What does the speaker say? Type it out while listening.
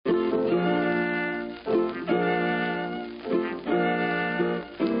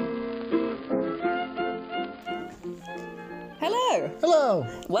Hello!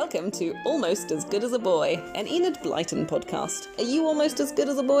 Welcome to Almost As Good As a Boy, an Enid Blyton podcast. Are you almost as good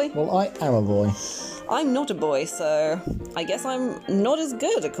as a boy? Well, I am a boy. I'm not a boy, so I guess I'm not as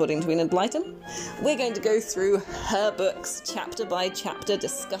good, according to Enid Blyton. We're going to go through her books, chapter by chapter,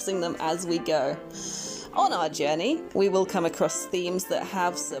 discussing them as we go. On our journey, we will come across themes that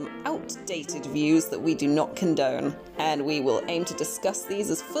have some outdated views that we do not condone, and we will aim to discuss these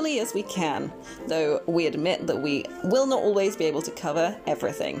as fully as we can, though we admit that we will not always be able to cover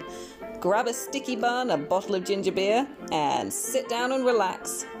everything. Grab a sticky bun, a bottle of ginger beer, and sit down and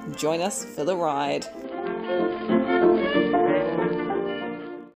relax. Join us for the ride.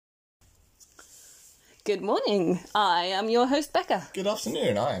 Good morning. I am your host, Becca. Good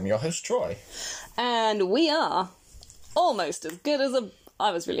afternoon. I am your host, Troy. And we are almost as good as a...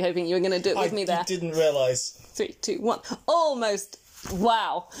 I was really hoping you were going to do it with me there. I didn't realise. 3, 2, 1. Almost.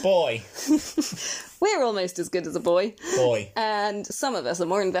 Wow. Boy. We're almost as good as a boy. Boy. And some of us are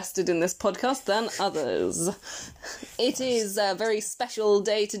more invested in this podcast than others. It is a very special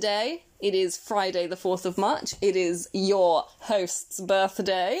day today. It is Friday the 4th of March. It is your host's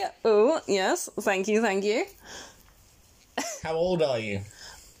birthday. Oh, yes. Thank you, thank you. How old are you?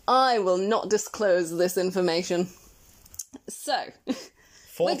 I will not disclose this information. So...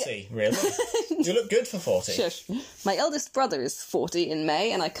 40, really? You look good for 40. Shush. My eldest brother is 40 in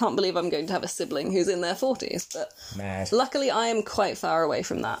May, and I can't believe I'm going to have a sibling who's in their 40s, but Mad. Luckily I am quite far away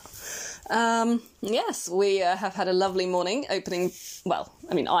from that. Yes, we have had a lovely morning opening... Well,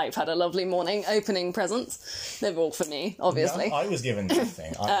 I mean, I've had a lovely morning opening presents. They're all for me, obviously. No, I was given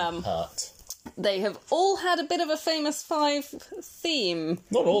something. I'm hurt. They have all had a bit of a Famous Five theme.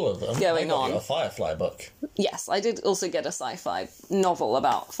 Not all of them. Going I got on. you a Firefly book. Yes, I did also get a sci-fi novel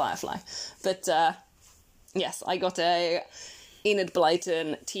about Firefly. But, yes, I got a Enid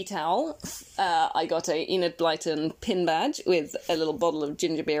Blyton tea towel. I got a Enid Blyton pin badge with a little bottle of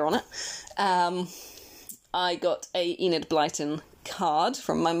ginger beer on it. I got a Enid Blyton card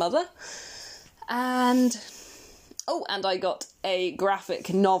from my mother. And I got a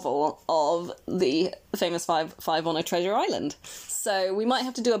graphic novel of the Famous Five on a Treasure Island. So we might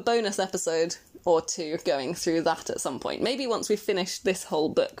have to do a bonus episode or two going through that at some point. Maybe once we finish this whole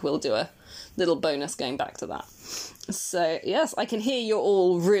book, we'll do a little bonus going back to that. So, yes, I can hear you're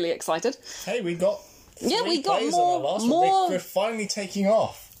all really excited. Hey, we got we got plays more, on our last more... one. We're finally taking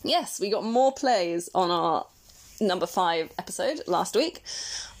off. Yes, we got more plays on our number 5 episode last week.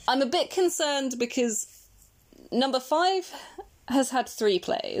 I'm a bit concerned because number 5 has had 3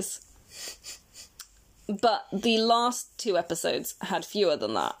 plays, but the last 2 episodes had fewer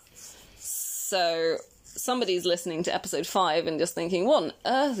than that. So somebody's listening to episode 5 and just thinking, what on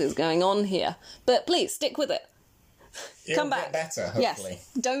earth is going on here? But please, stick with it. It'll Come back. get better, hopefully.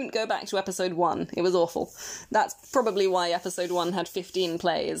 Yes, don't go back to episode 1. It was awful. That's probably why episode 1 had 15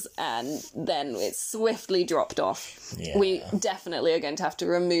 plays, and then it swiftly dropped off. Yeah. We definitely are going to have to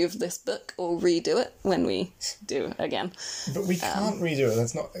remove this book or redo it when we do again. But we can't redo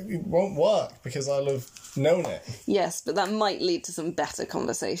it. It won't work because I'll have known it. Yes, but that might lead to some better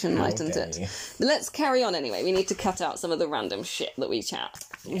conversation, mightn't it? But let's carry on anyway. We need to cut out some of the random shit that we chat.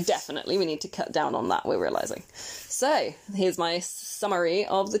 Yes. Definitely, we need to cut down on that, we're realising. So, here's my summary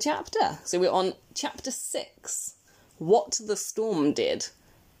of the chapter. So we're on chapter 6, What the Storm Did.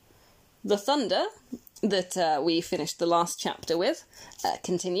 The thunder that we finished the last chapter with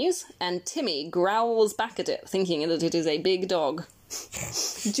continues, and Timmy growls back at it, thinking that it is a big dog.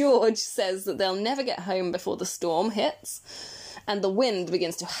 George says that they'll never get home before the storm hits, and the wind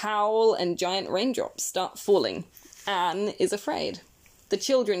begins to howl and giant raindrops start falling. Anne is afraid. The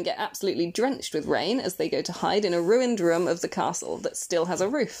children get absolutely drenched with rain as they go to hide in a ruined room of the castle that still has a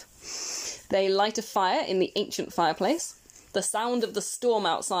roof. They light a fire in the ancient fireplace. The sound of the storm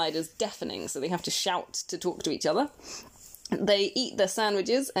outside is deafening, so they have to shout to talk to each other. They eat their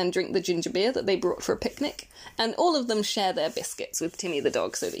sandwiches and drink the ginger beer that they brought for a picnic, and all of them share their biscuits with Timmy the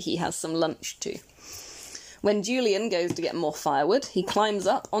dog so that he has some lunch too. When Julian goes to get more firewood, he climbs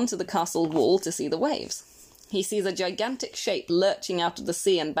up onto the castle wall to see the waves. He sees a gigantic shape lurching out of the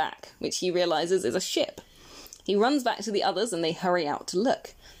sea and back, which he realises is a ship. He runs back to the others and they hurry out to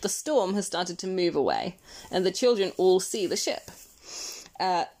look. The storm has started to move away, and the children all see the ship.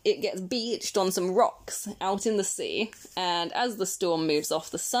 It gets beached on some rocks out in the sea, and as the storm moves off,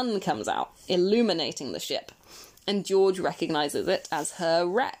 the sun comes out, illuminating the ship. And George recognises it as her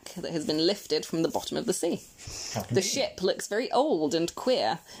wreck that has been lifted from the bottom of the sea. The ship looks very old and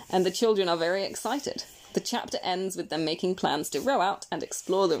queer, and the children are very excited. The chapter ends with them making plans to row out and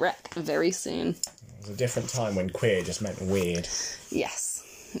explore the wreck very soon. It was a different time when queer just meant weird.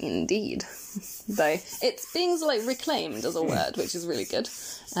 Yes. Indeed. Though it's being like reclaimed as a word, which is really good.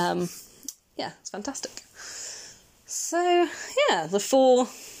 Yeah, it's fantastic. So, yeah, the 4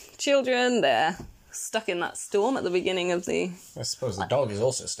 children, they're stuck in that storm at the beginning of the... I suppose the dog is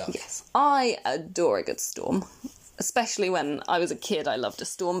also stuck. Yes. I adore a good storm. Especially when I was a kid, I loved a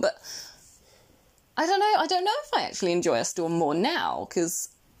storm, but I don't know if I actually enjoy a storm more now, because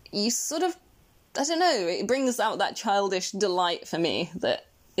you sort of, I don't know, it brings out that childish delight for me that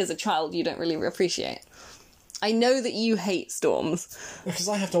as a child you don't really appreciate. I know that you hate storms. Because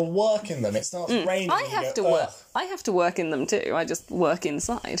I have to work in them. It starts raining. I have to work in them too. I just work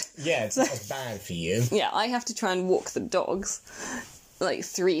inside. Yeah, it's not as bad for you. Yeah, I have to try and walk the dogs like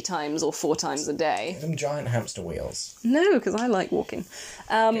 3 times or 4 times a day. Them giant hamster wheels. No, because I like walking.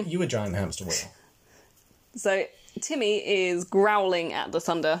 Get you a giant hamster wheel. So Timmy is growling at the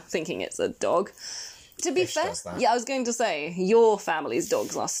thunder, thinking it's a dog. To be fair, yeah, I was going to say, your family's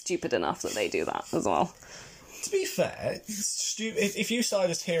dogs are stupid enough that they do that as well. To be fair, if you started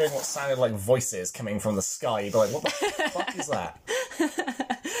just hearing what sounded like voices coming from the sky, you'd be like, what the fuck is that?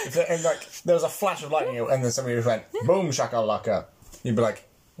 And like, there was a flash of lightning and then somebody just went, boom shakalaka. You'd be like,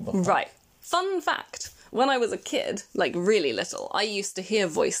 what the fuck? Right. Fun fact. When I was a kid, like really little, I used to hear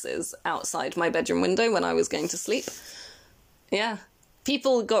voices outside my bedroom window when I was going to sleep. Yeah.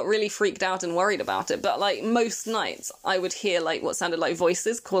 People got really freaked out and worried about it, but like most nights I would hear like what sounded like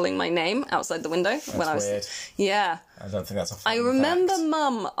voices calling my name outside the window. When I was weird. Yeah. I don't think that's a fun I remember fact.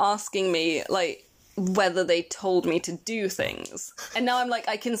 Mum asking me like whether they told me to do things. And now I'm like,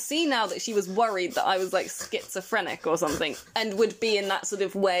 I can see now that she was worried that I was like schizophrenic or something and would be in that sort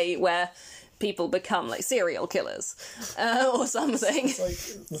of way where people become like serial killers or something. It's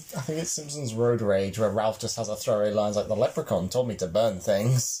like, I think it's Simpsons Road Rage where Ralph just has a throwaway lines like, the leprechaun told me to burn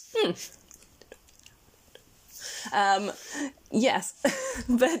things. Yes,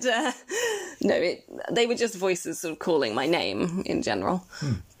 but no, they were just voices sort of calling my name in general.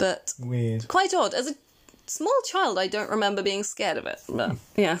 But weird. Quite odd. As a small child, I don't remember being scared of it. But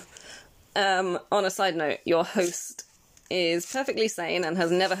yeah. On a side note, your host is perfectly sane and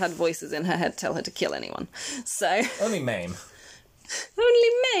has never had voices in her head tell her to kill anyone. So Only maim. Only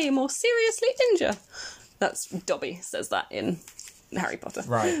maim or seriously injure. That's Dobby says that in Harry Potter.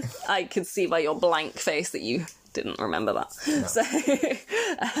 Right. I could see by your blank face that you didn't remember that. No. So,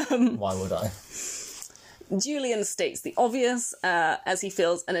 why would I? Julian states the obvious as he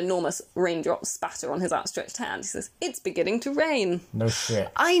feels an enormous raindrop spatter on his outstretched hand. He says, "It's beginning to rain." No shit.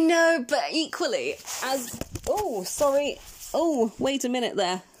 I know, but equally, as... Oh, sorry. Oh, wait a minute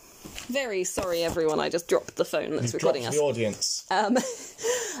there. Very sorry, everyone. I just dropped the phone that's recording us. The audience.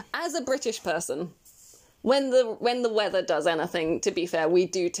 As a British person, when the weather does anything, to be fair, we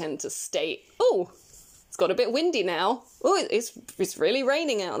do tend to state, "Oh, it's got a bit windy now. Oh, it's really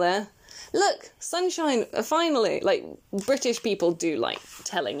raining out there. Look, sunshine, finally." Like, British people do like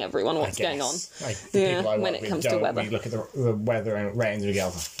telling everyone what's going on. Like, when it comes to weather. We look at the weather and it rains and we go,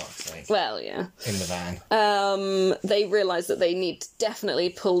 oh, for fuck's sake. Well, yeah. In the van. They realise that they need to definitely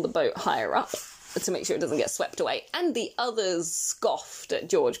pull the boat higher up to make sure it doesn't get swept away. And the others scoffed at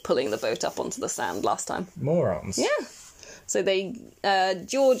George pulling the boat up onto the sand last time. Morons. Yeah. So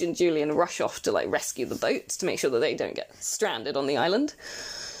George and Julian rush off to like rescue the boat to make sure that they don't get stranded on the island.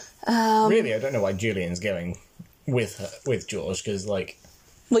 Really, I don't know why Julian's going with George, because, like...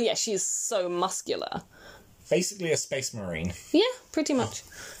 Well, yeah, she's so muscular. Basically a space marine. Yeah, pretty much.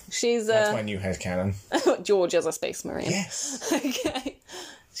 She's... That's my new headcanon. George as a space marine. Yes. Okay.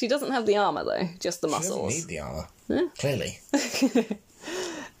 She doesn't have the armour, though, just the muscles. She doesn't need the armour. Yeah. Clearly.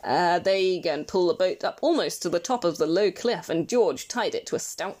 They go and pull the boat up almost to the top of the low cliff, and George tied it to a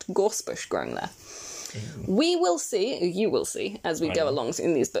stout gorse bush growing there. You will see, as we go along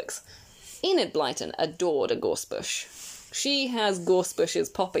in these books, Enid Blyton adored a gorse bush. She has gorse bushes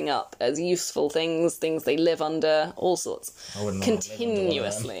popping up as useful things they live under, all sorts,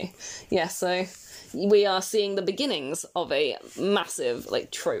 continuously. Yeah, so we are seeing the beginnings of a massive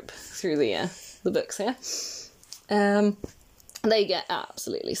like trope through the books here. They get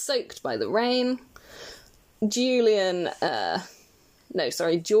absolutely soaked by the rain.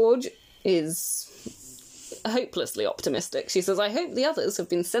 George is hopelessly optimistic. She says, "I hope the others have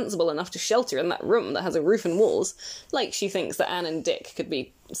been sensible enough to shelter in that room that has a roof and walls." Like she thinks that Anne and Dick could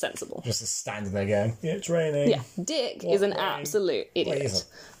be sensible. Just standing there going, "Yeah, it's raining." Yeah, Dick is an absolute idiot. Well, he's a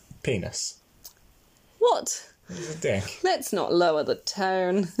penis. What? He's a dick. Let's not lower the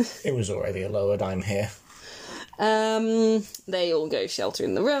tone. It was already lowered, I'm here. They all go shelter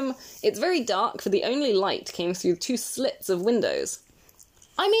in the room. It's very dark, for the only light came through 2 slits of windows.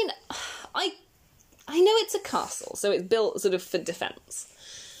 I mean, I know it's a castle, so it's built sort of for defence.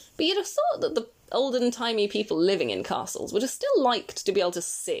 But you'd have thought that the olden-timey people living in castles would have still liked to be able to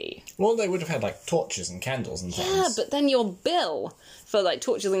see. Well, they would have had, like, torches and candles and things. Yeah, but then your bill for, like,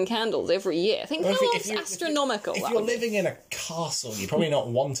 torches and candles every year. Think how astronomical if that you're would be. living in a castle, you're probably not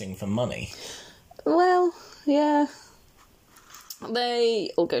wanting for money. Well, yeah.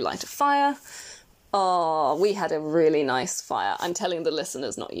 They all go light a fire. Oh, we had a really nice fire. I'm telling the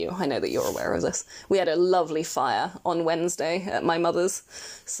listeners, not you. I know that you're aware of this. We had a lovely fire on Wednesday at my mother's.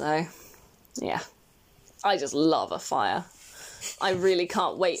 So, yeah. I just love a fire. I really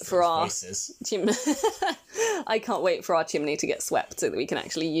can't wait for our I can't wait for our chimney to get swept so that we can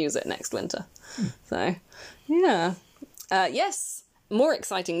actually use it next winter. So, yeah. Yes. More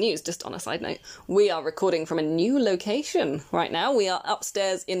exciting news, just on a side note, we are recording from a new location right now. We are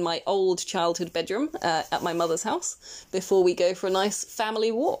upstairs in my old childhood bedroom at my mother's house before we go for a nice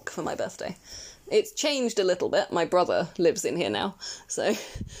family walk for my birthday. It's changed a little bit. My brother lives in here now, so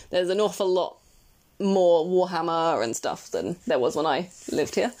there's an awful lot more Warhammer and stuff than there was when I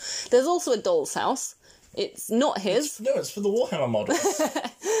lived here. There's also a doll's house. It's not his. No, it's for the Warhammer models.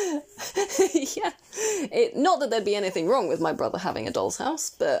 Yeah. Not that there'd be anything wrong with my brother having a doll's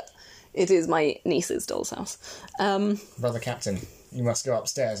house, but it is my niece's doll's house. Brother Captain, you must go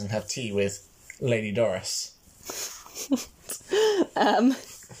upstairs and have tea with Lady Doris.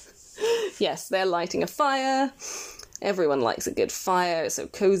 Yes, they're lighting a fire. Everyone likes a good fire. It's so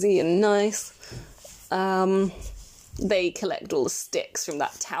cosy and nice. They collect all the sticks from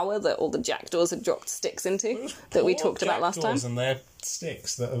that tower that all the jackdaws had dropped sticks into that we talked about last time. And their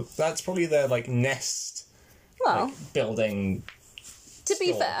sticks. That's probably their, like, nest building. To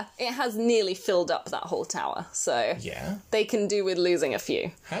be fair, it has nearly filled up that whole tower, so yeah, they can do with losing a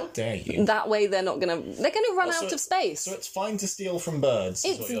few. How dare you? That way they're not gonna run out of space. So it's fine to steal from birds,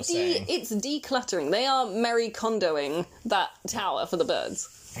 is what you're saying. It's decluttering. They are Marie Kondoing that tower for the birds.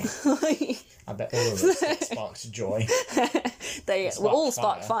 I bet all of us sparked joy. They will all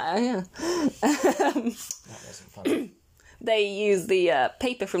spark fire, yeah. That wasn't funny. They use the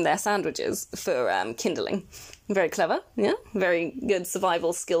paper from their sandwiches for kindling. Very clever, yeah. Very good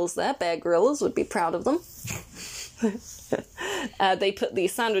survival skills there. Bear Grylls would be proud of them. They put the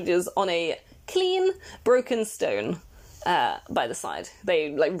sandwiches on a clean, broken stone by the side.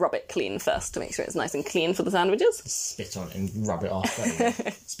 They rub it clean first to make sure it's nice and clean for the sandwiches. Spit on it and rub it off.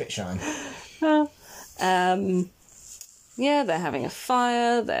 Spit shine. Yeah, they're having a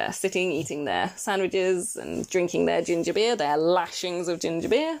fire. They're sitting, eating their sandwiches and drinking their ginger beer, their lashings of ginger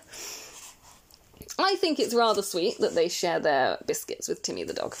beer. I think it's rather sweet that they share their biscuits with Timmy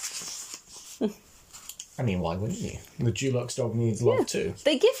the dog. I mean, why wouldn't you? The Dulux dog needs love too.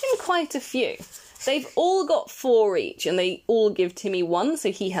 They give him quite a few. They've all got 4 each, and they all give Timmy 1,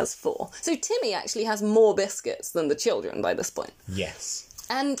 so he has 4. So Timmy actually has more biscuits than the children by this point. Yes.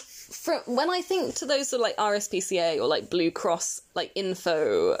 And when I think to those sort of RSPCA or Blue Cross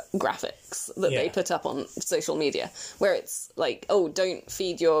infographics that they put up on social media, where it's oh, don't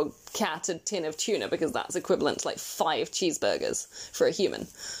feed your cat a tin of tuna because that's equivalent to 5 cheeseburgers for a human.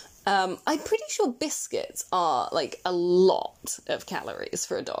 I'm pretty sure biscuits are a lot of calories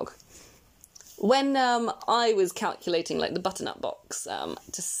for a dog. When I was calculating the butternut box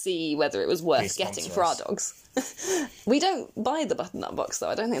to see whether it was worth getting for our dogs, we don't buy the butternut box though.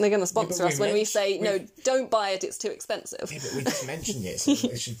 I don't think they're going to sponsor us when we say no, don't buy it. It's too expensive. Yeah, but we just mentioned it, so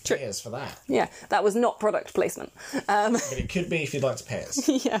they should pay us for that. Yeah, that was not product placement. But it could be if you'd like to pay us.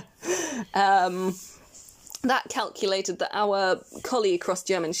 Yeah. That calculated that our collie cross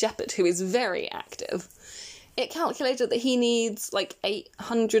German Shepherd, who is very active, it calculated that he needs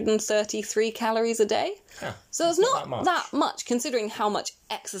 833 calories a day. Yeah, so it's not that much considering how much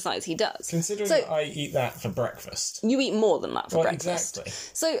exercise he does. Considering that I eat that for breakfast. You eat more than that for breakfast. Exactly.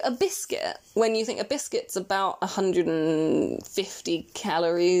 So a biscuit, when you think a biscuit's about 150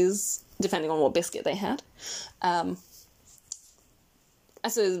 calories, depending on what biscuit they had. I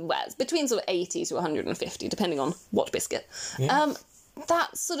suppose it's between 80 to 150, depending on what biscuit. Yeah.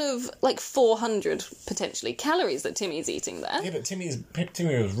 That's sort of 400 potentially calories that Timmy's eating there. Yeah, but Timmy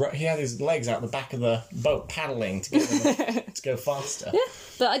he had his legs out the back of the boat paddling to get them to go faster. Yeah,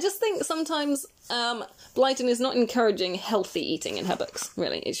 but I just think sometimes Blyton is not encouraging healthy eating in her books,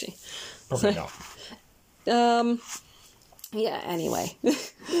 really, is she? Probably not. Yeah, anyway.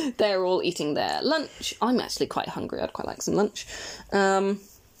 They're all eating their lunch. I'm actually quite hungry. I'd quite like some lunch. And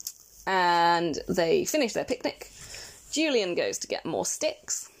they finish their picnic. Julian goes to get more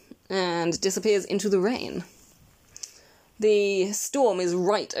sticks and disappears into the rain. The storm is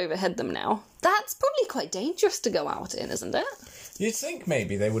right overhead them now. That's probably quite dangerous to go out in, isn't it? You'd think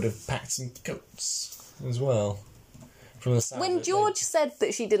maybe they would have packed some coats as well. From the sound When George said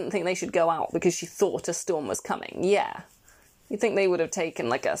that she didn't think they should go out because she thought a storm was coming, yeah. You'd think they would have taken,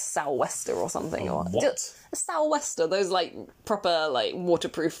 like, a sou'wester or something. Or what? A sou'wester, those, like, proper, like,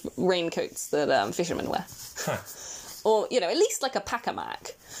 waterproof raincoats that fishermen wear. Huh. Or, you know, at least, like, a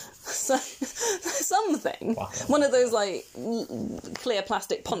pack-a-mac. So, something. Wow. One of those, like, clear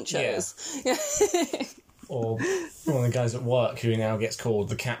plastic ponchos. Yeah. Or one of the guys at work who now gets called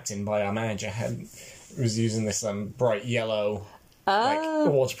the captain by our manager was using this bright yellow... like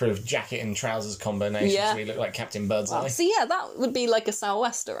waterproof jacket and trousers combination, so he looked like Captain Birdseye. So yeah, that would be like a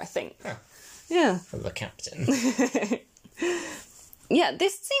sou'wester, I think. Huh. Yeah. For the captain. Yeah,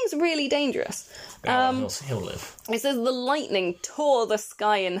 this seems really dangerous. He'll live. It says the lightning tore the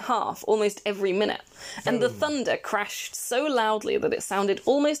sky in half almost every minute, and the thunder crashed so loudly that it sounded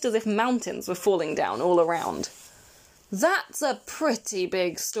almost as if mountains were falling down all around. That's a pretty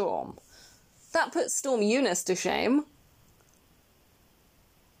big storm. That puts Storm Eunice to shame.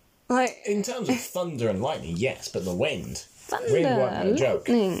 Like, in terms of thunder and lightning, yes, but the wind thunder, really wasn't a joke.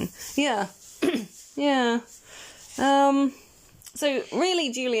 Lightning. Yeah. Yeah. So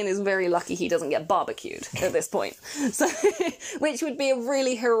really, Julian is very lucky he doesn't get barbecued at this point. So, which would be a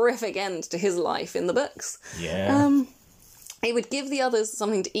really horrific end to his life in the books. Yeah. It would give the others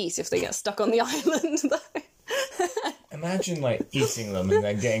something to eat if they get stuck on the island, though. Imagine, like, eating them and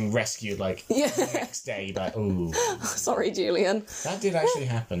then getting rescued, like, the next day. Like, ooh. Sorry, Julian. That did actually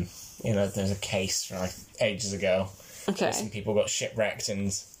happen. You know, there's a case from, like, ages ago. Okay. Where some people got shipwrecked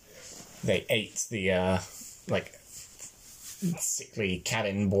and they ate the, like, sickly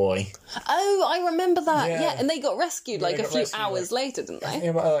cabin boy. Oh, I remember that. Yeah. Yeah, and they got rescued, like, a few rescued, hours later, didn't they?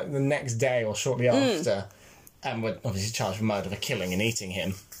 Yeah, like, the next day or shortly after. And were obviously charged with murder for killing and eating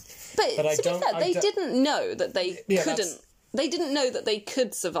him. But I to be fair, they didn't know that they couldn't... that's- They didn't know that they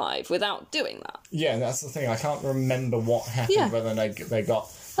could survive without doing that. Yeah, that's the thing. I can't remember what happened, Yeah. whether they got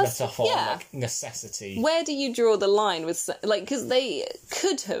let off on, yeah. like, necessity. Where do you draw the line with... Like, because they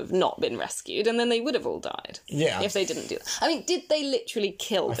could have not been rescued, and then they would have all died. Yeah. If they didn't do that. I mean, did they literally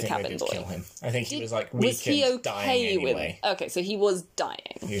kill the I think cabin they did boy? kill him. I think he was, like, weak Was he and okay dying anyway. with... Okay, so he was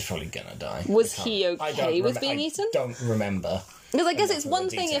dying. He was probably gonna die. Was he okay with being eaten? I don't remember. Because I guess it's Enough one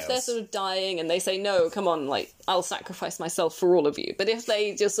of the thing if they're details. sort of dying and they say, no, come on, like, I'll sacrifice myself for all of you. But if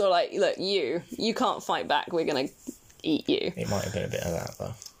they just sort of like, look, you can't fight back, we're going to eat you. It might have been a bit of that,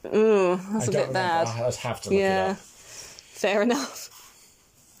 though. Ooh, that's a I don't bit bad. remember. I'd have to look it Yeah, up. fair enough.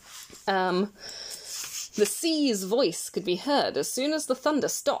 The sea's voice could be heard as soon as the thunder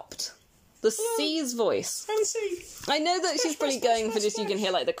stopped. The sea's voice. And see. I know that she's probably going for just you can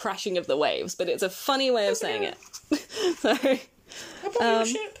hear like the crashing of the waves, but it's a funny way of saying it. So, Your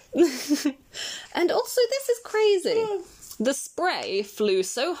ship. and also this is crazy. The spray flew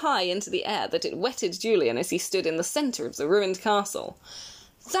so high into the air that it wetted Julian as he stood in the centre of the ruined castle.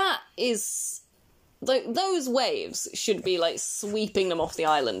 That is... those waves should be, like, sweeping them off the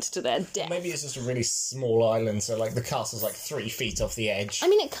island to their death. Maybe it's just a really small island, so, like, the castle's, like, 3 feet off the edge. I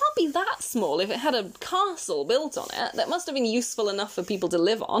mean, it can't be that small if it had a castle built on it. That must have been useful enough for people to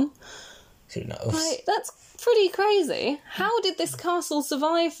live on. Who knows? Like, that's pretty crazy. How did this castle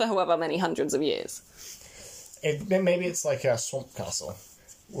survive for however many hundreds of years? Maybe it's like a swamp castle,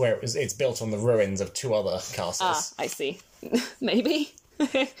 where it's built on the ruins of 2 other castles. Ah, I see. Maybe.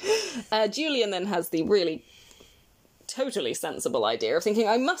 Julian then has the really totally sensible idea of thinking,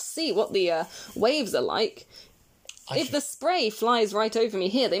 I must see what the waves are like. If the spray flies right over me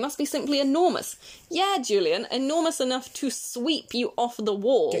here, they must be simply enormous. Yeah, Julian, enormous enough to sweep you off the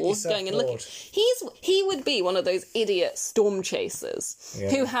wall. Get yourself Going and looking. bored. He would be one of those idiot storm chasers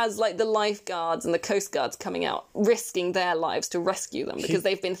who has like the lifeguards and the coast guards coming out, risking their lives to rescue them because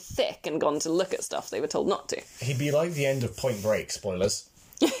they've been thick and gone to look at stuff they were told not to. He'd be like the end of Point Break, spoilers.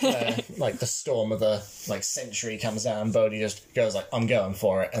 Like the storm of the century comes down and Bodhi just goes like, I'm going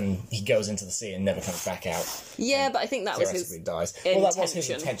for it, and he goes into the sea and never comes back out. Yeah, but I think that was his Theoretically dies. intention. Well, that was his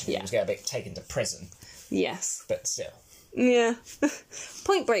intention. Yeah. He was going to be taken to prison, Yes. but still. Yeah.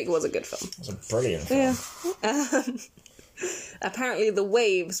 Point Break was a good film. It was a brilliant film. Yeah. Apparently the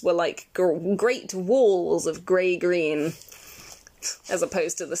waves were like great walls of grey-green, as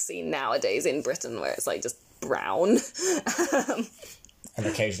opposed to the scene nowadays in Britain where it's like just brown. And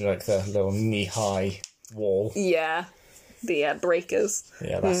occasionally like the little knee-high wall. Yeah. The breakers.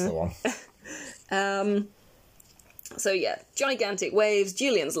 Yeah, that's the one. So yeah, gigantic waves.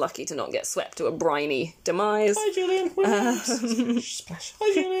 Julian's lucky to not get swept to a briny demise. Hi, Julian. Splash.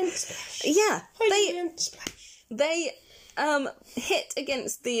 Hi, Julian. Splash. Yeah. Hi, Julian. Splash. They hit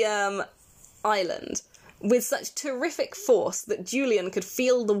against the island, with such terrific force that Julian could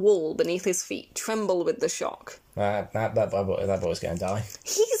feel the wall beneath his feet tremble with the shock. That boy's going to die.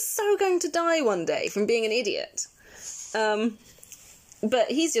 He's so going to die one day from being an idiot.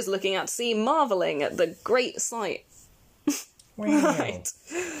 But he's just looking out to sea, marvelling at the great sight. Wow. Right.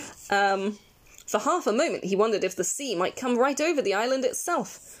 For half a moment he wondered if the sea might come right over the island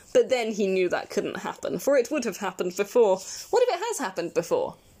itself. But then he knew that couldn't happen, for it would have happened before. What if it has happened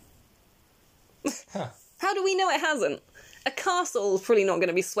before? Huh. How do we know it hasn't? A castle's probably not going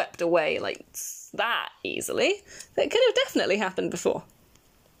to be swept away like that easily. It could have definitely happened before.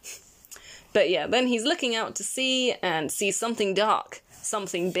 But yeah, then he's looking out to sea and sees something dark,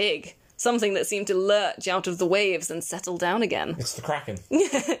 something big, something that seemed to lurch out of the waves and settle down again. It's the Kraken.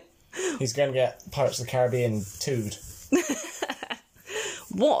 He's going to get Pirates of the Caribbean 2'd.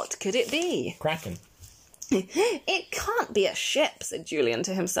 What could it be? Kraken. It can't be a ship, said Julian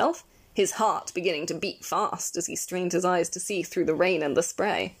to himself, his heart beginning to beat fast as he strained his eyes to see through the rain and the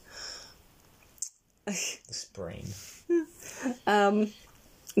spray. The sprain.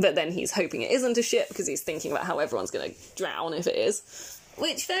 But then he's hoping it isn't a ship because he's thinking about how everyone's going to drown if it is.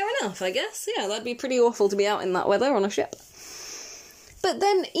 Which, fair enough, I guess. Yeah, that'd be pretty awful to be out in that weather on a ship. But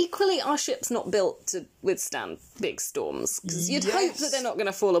then, equally, our ship's not built to withstand big storms, because you'd hope that they're not going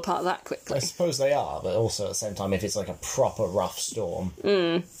to fall apart that quickly. I suppose they are, but also at the same time, if it's like a proper rough storm...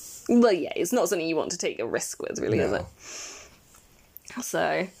 Well, yeah, it's not something you want to take a risk with, really, is it?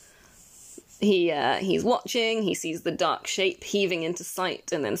 So, he's watching, he sees the dark shape heaving into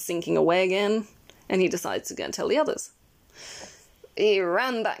sight and then sinking away again, and he decides to go and tell the others. He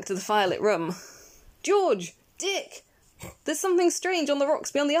ran back to the firelit room. George! Dick! There's something strange on the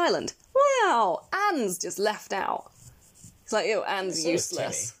rocks beyond the island. Wow! Anne's just left out. It's like, Anne's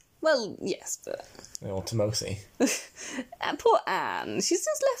useless. Well, yes, but... Or Timothy. Poor Anne. She's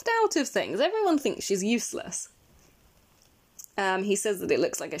just left out of things. Everyone thinks she's useless. He says that it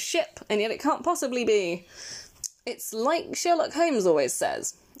looks like a ship, and yet it can't possibly be. It's like Sherlock Holmes always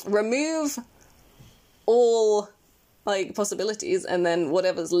says. Remove all, possibilities, and then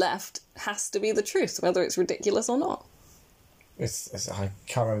whatever's left has to be the truth, whether it's ridiculous or not. I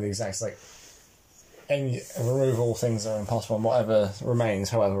can't remember the exact, and remove all things that are impossible, and whatever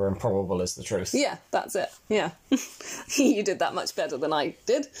remains, however improbable, is the truth. Yeah, that's it. Yeah. You did that much better than I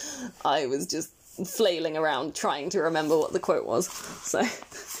did. I was just flailing around trying to remember what the quote was. So,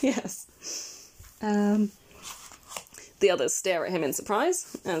 yes. The others stare at him in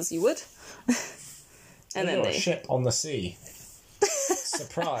surprise, as you would. And then a ship on the sea.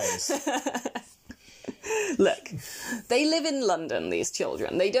 Surprise. Look, they live in London, these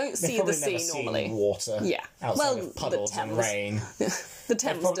children. They don't see the sea normally. Seen water. Yeah. Outside of puddles and rain. The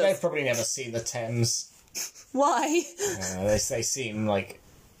Thames They've probably never seen the Thames. Why? They seem like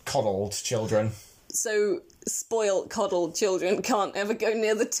coddled children. So, spoiled, coddled children can't ever go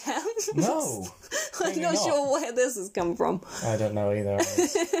near the Thames? No. I'm not sure where this has come from. I don't know either.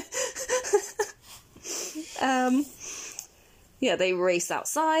 Yeah, they race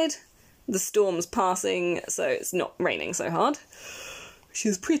outside. The storm's passing, so it's not raining so hard.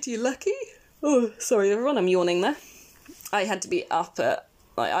 She's pretty lucky. Oh, sorry everyone, I'm yawning there. I had to be up at...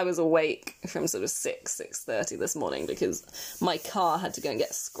 I was awake from sort of 6:30 this morning because my car had to go and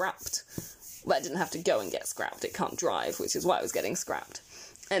get scrapped. Well, I didn't have to go and get scrapped. It can't drive, which is why it was getting scrapped.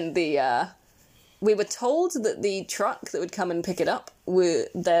 And we were told that the truck that would come and pick it up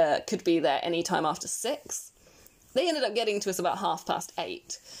could be there any time after 6. They ended up getting to us about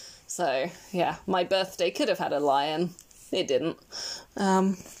 8:30. So, yeah, my birthday could have had a lion. It didn't.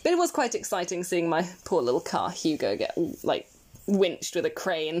 But it was quite exciting seeing my poor little car, Hugo, get, winched with a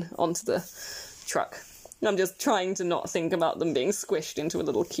crane onto the truck. I'm just trying to not think about them being squished into a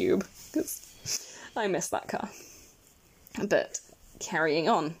little cube, because I miss that car. But, carrying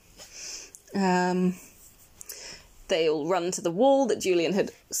on. They all run to the wall that Julian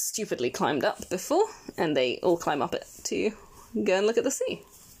had stupidly climbed up before, and they all climb up it to go and look at the sea.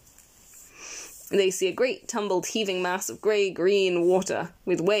 They see a great tumbled heaving mass of grey-green water,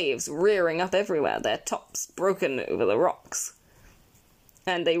 with waves rearing up everywhere, their tops broken over the rocks.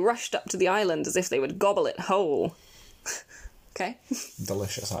 And they rushed up to the island as if they would gobble it whole. Okay.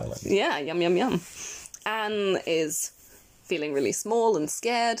 Delicious island. Yeah, yum, yum, yum. Anne is feeling really small and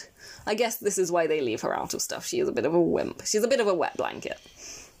scared. I guess this is why they leave her out of stuff. She is a bit of a wimp. She's a bit of a wet blanket.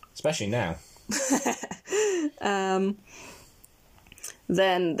 Especially now.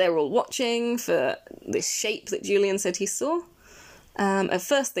 Then they're all watching for this shape that Julian said he saw. At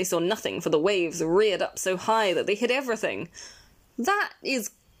first they saw nothing, for the waves reared up so high that they hit everything. That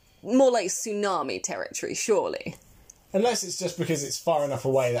is more like tsunami territory, surely. Unless it's just because it's far enough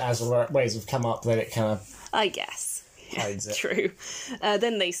away that as waves have come up that it kind of... I guess. Hides it. True.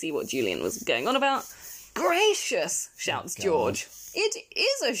 Then they see what Julian was going on about. Gracious, shouts George. It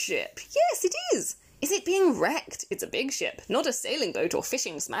is a ship. Yes, it is. Is it being wrecked? It's a big ship, not a sailing boat or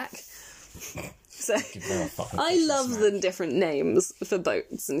fishing smack. So, I love the different names for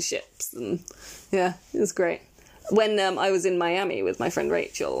boats and ships, and yeah, it was great. When I was in Miami with my friend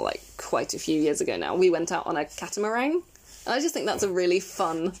Rachel, like quite a few years ago now, we went out on a catamaran. And I just think that's a really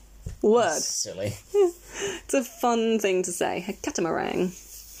fun word. That's silly. It's a fun thing to say, a catamaran.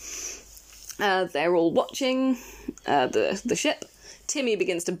 They're all watching the ship. Timmy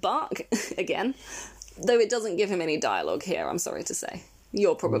begins to bark again, though it doesn't give him any dialogue here, I'm sorry to say.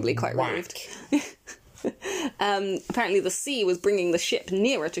 You're probably quite relieved. Apparently the sea was bringing the ship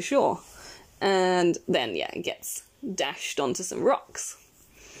nearer to shore. And then, it gets dashed onto some rocks.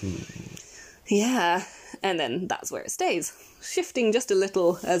 Yeah, and then that's where it stays, shifting just a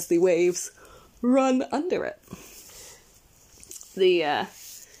little as the waves run under it. The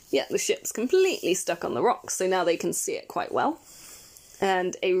ship's completely stuck on the rocks, so now they can see it quite well.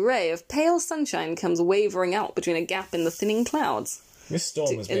 And a ray of pale sunshine comes wavering out between a gap in the thinning clouds. This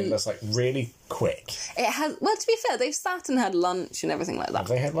storm has been just, really quick. It has... Well, to be fair, they've sat and had lunch and everything like that. Have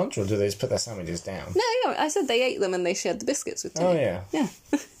they had lunch, or do they just put their sandwiches down? No, I said they ate them and they shared the biscuits with Timmy. Oh, yeah. Yeah.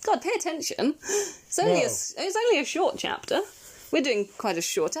 God, pay attention. It's only a short chapter. We're doing quite a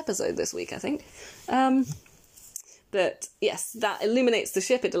short episode this week, I think. But, yes, that illuminates the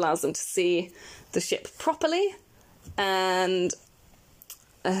ship. It allows them to see the ship properly. And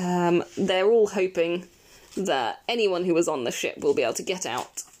they're all hoping that anyone who was on the ship will be able to get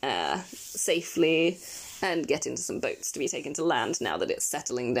out safely and get into some boats to be taken to land now that it's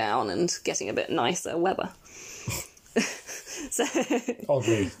settling down and getting a bit nicer weather. So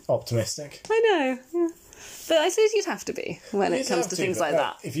oddly optimistic. I know, yeah. But I suppose you'd have to be when it comes to things like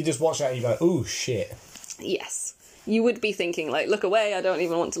that. If you just watch that, you go, "Ooh, shit." Yes. You would be thinking, look away, I don't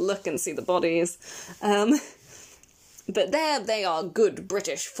even want to look and see the bodies. But there they are, good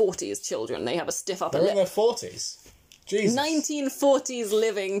British 40s children. They have a stiff upper lip. They're in their 40s. Jesus. 1940s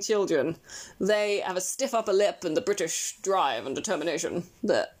living children. They have a stiff upper lip and the British drive and determination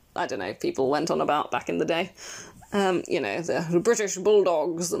that, I don't know, people went on about back in the day. The British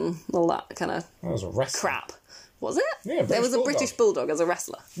Bulldogs and all that kind of crap. Was it? Yeah, there was a British Bulldog as a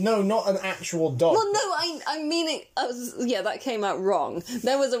wrestler. No, not an actual dog. Well, no, I mean it. That came out wrong.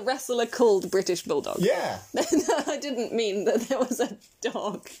 There was a wrestler called British Bulldog. Yeah. No, I didn't mean that there was a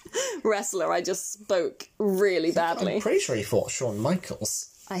dog wrestler. I just spoke really badly. I'm pretty sure he fought Shawn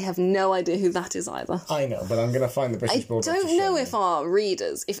Michaels. I have no idea who that is either. I know, but I'm going to find the British Bulldog. I don't know if our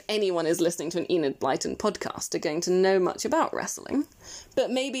readers, if anyone is listening to an Enid Blyton podcast, are going to know much about wrestling.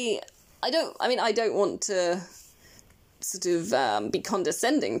 But maybe I don't want to sort of be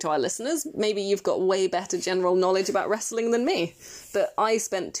condescending to our listeners. Maybe you've got way better general knowledge about wrestling than me, but I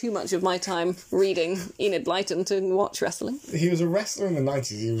spent too much of my time reading Enid Blyton to watch wrestling. He was a wrestler in the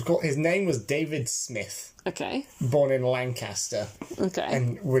 90s. His name was David Smith. Okay. Born in Lancaster. Okay.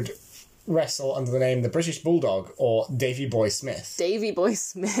 And would wrestle under the name the British Bulldog or Davy Boy Smith. Davy Boy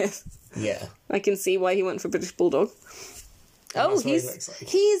Smith. Yeah. I can see why he went for British Bulldog.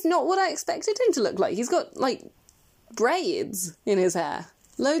 He's not what I expected him to look like. He's got braids in his hair.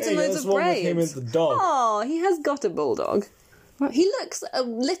 Loads and loads of braids. Him and the dog. Oh, he has got a bulldog. He looks a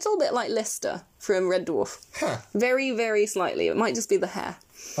little bit like Lister from Red Dwarf. Huh. Very, very slightly. It might just be the hair.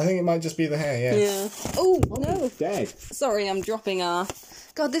 I think it might just be the hair, yeah. Yeah. Oh, no. Dead. Sorry, I'm dropping our...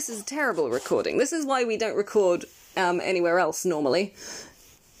 God, this is a terrible recording. This is why we don't record anywhere else normally.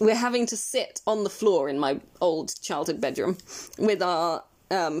 We're having to sit on the floor in my old childhood bedroom with our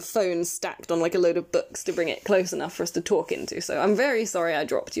phone stacked on a load of books to bring it close enough for us to talk into. So I'm very sorry I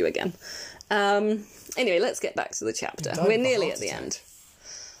dropped you again. Anyway, let's get back to the chapter. We're nearly at the end.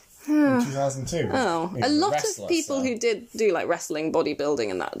 In 2002. Oh, a lot of people who did do wrestling, bodybuilding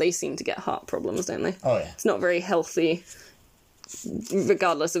and that, they seem to get heart problems, don't they? Oh, yeah. It's not very healthy,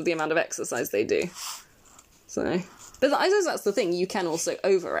 regardless of the amount of exercise they do. So, but I suppose that's the thing, you can also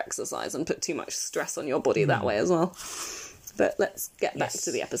over-exercise and put too much stress on your body that way as well. But let's get back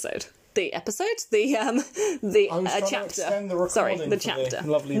to the episode. The episode? The chapter. Sorry, the chapter.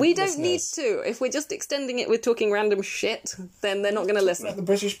 We don't need to. If we're just extending it with talking random shit, then they're not going to listen. About the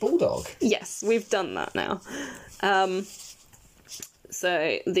British Bulldog. Yes, we've done that now.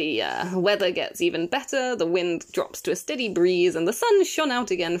 So the weather gets even better, the wind drops to a steady breeze, and the sun shone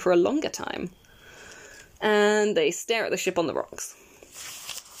out again for a longer time. And they stare at the ship on the rocks.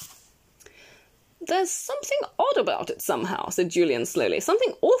 There's something odd about it somehow, said Julian slowly.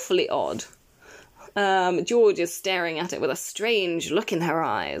 Something awfully odd. George is staring at it with a strange look in her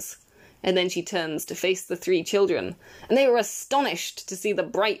eyes. And then she turns to face the 3 children, and they were astonished to see the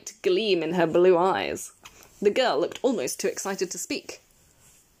bright gleam in her blue eyes. The girl looked almost too excited to speak.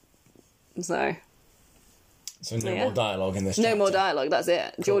 So no more dialogue in this No chapter. more dialogue, that's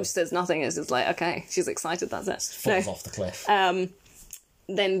it. Cool. George says nothing, it's just like, okay, she's excited, that's it. Falls off the cliff.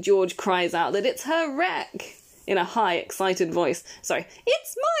 Then George cries out that it's her wreck in a high, excited voice. Sorry,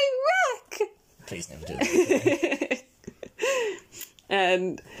 it's my wreck! Please never do that.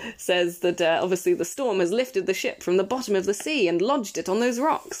 And says that obviously the storm has lifted the ship from the bottom of the sea and lodged it on those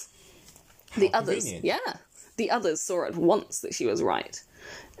rocks. The others saw at once that she was right.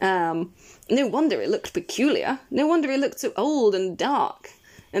 No wonder it looked peculiar. No wonder it looked so old and dark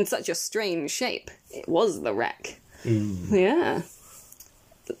and such a strange shape. It was the wreck. Yeah.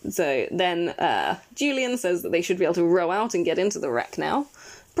 So then Julian says that they should be able to row out and get into the wreck now.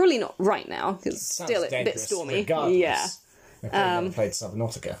 Probably not right now, because still it's a bit stormy. Regardless. Yeah. I've never played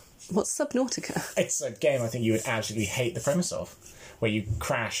Subnautica. What's Subnautica? It's a game I think you would absolutely hate the premise of, where you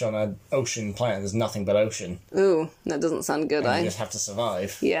crash on an ocean planet, there's nothing but ocean. Ooh, that doesn't sound good, and you just have to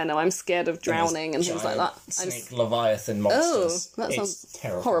survive. Yeah, no, I'm scared of drowning and things like that. Snake Leviathan monsters. Oh, that sounds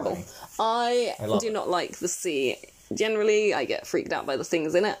terrifying. horrible. I do not like the sea. Generally, I get freaked out by the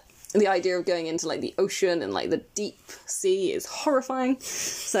things in it. The idea of going into, like, the ocean and, like, the deep sea is horrifying.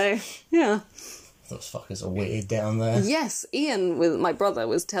 So, yeah. Those fuckers are weird down there. Yes, Ian, with my brother,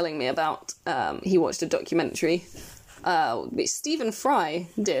 was telling me about, he watched a documentary, which Stephen Fry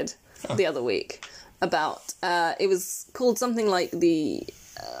did the other week, about, it was called something like it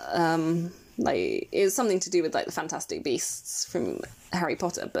was something to do with, like, the Fantastic Beasts from Harry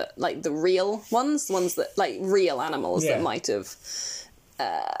Potter, but, like, the real ones that, like, real animals that might have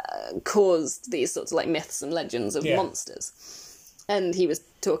caused these sorts of, like, myths and legends of monsters. And he was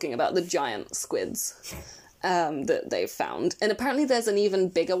talking about the giant squids that they've found. And apparently there's an even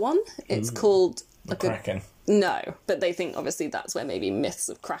bigger one. It's called... The Kraken. No, but they think obviously that's where maybe myths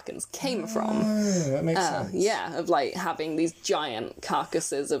of Krakens came from. That makes sense. Yeah, of like having these giant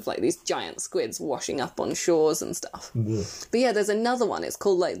carcasses of like these giant squids washing up on shores and stuff. But yeah, there's another one. It's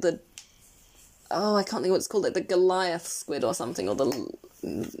called like the... Oh, I can't think what it's called. Like the Goliath squid or something. Or the...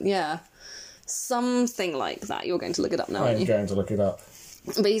 Yeah. Something like that. You're going to look it up now, aren't you? I'm going to look it up.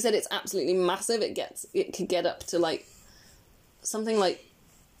 But he said it's absolutely massive. It could get up to like something like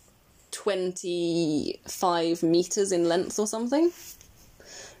 25 meters in length or something,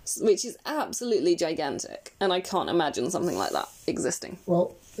 which is absolutely gigantic. And I can't imagine something like that existing.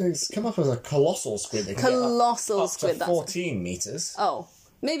 Well, it's come up as a colossal squid. That can Colossal get squid. Up to 14 meters. Oh.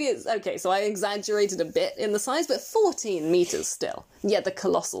 Maybe it's... Okay, so I exaggerated a bit in the size, but 14 metres still. Yeah, the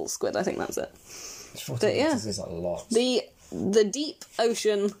colossal squid, I think that's it. 14 meters is a lot. The deep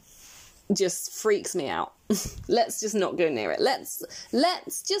ocean just freaks me out. Let's just not go near it. Let's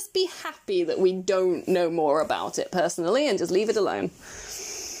just be happy that we don't know more about it personally and just leave it alone.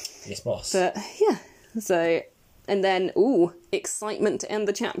 Yes, boss. But, yeah. So, and then, excitement to end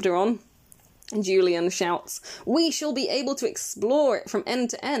the chapter on. Julian shouts, "We shall be able to explore it from end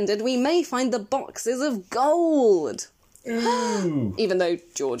to end, and we may find the boxes of gold." Ooh. Even though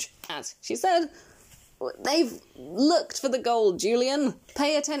George, as she said, they've looked for the gold, Julian.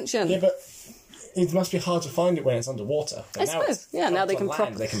 Pay attention. Yeah, but it must be hard to find it when it's underwater. But I suppose. Yeah, now they can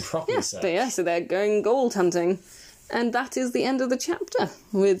properly search. But yeah, so they're going gold hunting. And that is the end of the chapter,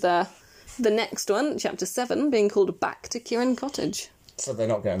 with the next one, chapter 7, being called Back to Kieran Cottage. So they're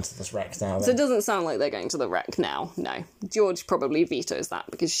not going to this wreck now, then? So it doesn't sound like they're going to the wreck now, no. George probably vetoes that,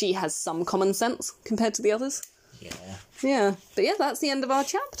 because she has some common sense compared to the others. Yeah. Yeah. But yeah, that's the end of our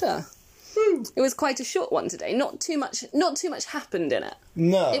chapter. It was quite a short one today. Not too much happened in it.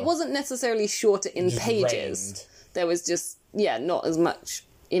 No. It wasn't necessarily shorter in pages. Rained. There was just, not as much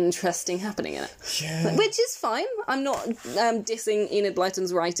interesting happening in it. Yeah. Which is fine. I'm not dissing Enid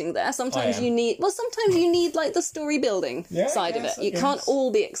Blyton's writing there. Sometimes I am. you need like the story building side of it. You can't all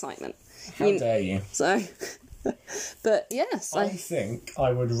be excitement. How dare you? So, but yes. I think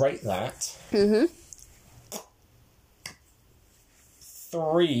I would rate that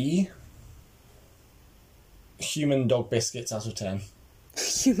 3 human dog biscuits out of 10.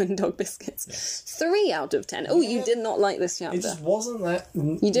 Human dog biscuits. Yes. 3 out of 10. Oh, you did not like this chapter. It just wasn't that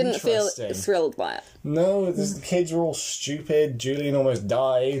You didn't feel thrilled by it. No, the kids were all stupid. Julian almost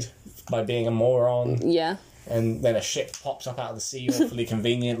died by being a moron. Yeah. And then a ship pops up out of the sea awfully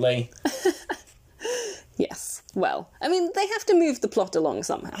conveniently. Yes. Well, I mean, they have to move the plot along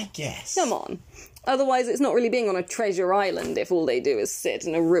somehow. I guess. Come on. Otherwise, it's not really being on a treasure island if all they do is sit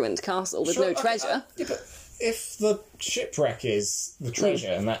in a ruined castle with no treasure. Yeah, but if the shipwreck is the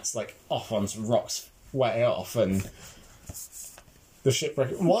treasure and that's like off on some rocks way off and the shipwreck,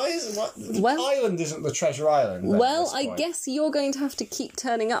 the island isn't the treasure island then, well, I guess you're going to have to keep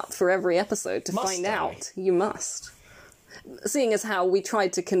turning up for every episode to find out. You must. Seeing as how we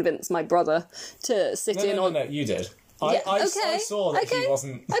tried to convince my brother to sit in on... No, you did. I saw that he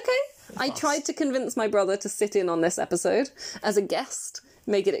wasn't... Okay. I tried to convince my brother to sit in on this episode as a guest,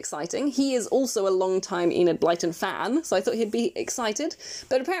 make it exciting. He is also a long-time Enid Blyton fan, so I thought he'd be excited.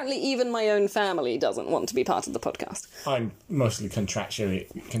 But apparently even my own family doesn't want to be part of the podcast. I'm mostly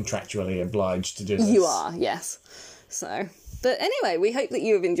contractually obliged to do this. You are, yes. So... But anyway, we hope that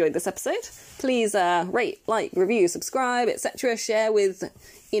you have enjoyed this episode. Please rate, like, review, subscribe, etc. Share with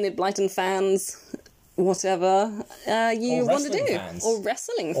Enid Blyton fans, whatever you want to do. Fans. Or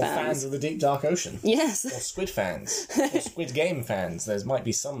wrestling fans. Or fans of the Deep Dark Ocean. Yes. Or Squid fans. Or Squid Game fans. There might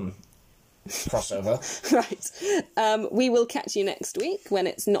be some crossover. Right. We will catch you next week when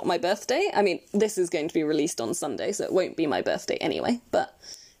it's not my birthday. I mean, this is going to be released on Sunday, so it won't be my birthday anyway. But,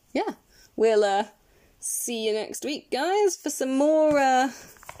 yeah. We'll... see you next week, guys, for some more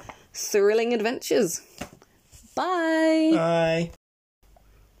thrilling adventures. Bye! Bye!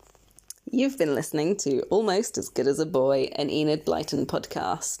 You've been listening to Almost as Good as a Boy, an Enid Blyton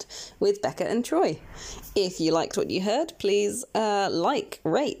podcast with Becca and Troy. If you liked what you heard, please like,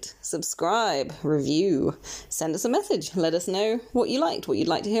 rate, subscribe, review, send us a message. Let us know what you liked, what you'd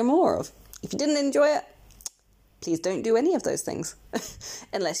like to hear more of. If you didn't enjoy it, please don't do any of those things.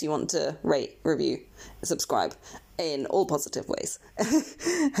 Unless you want to rate, review, subscribe in all positive ways.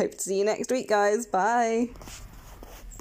 Hope to see you next week, guys. Bye.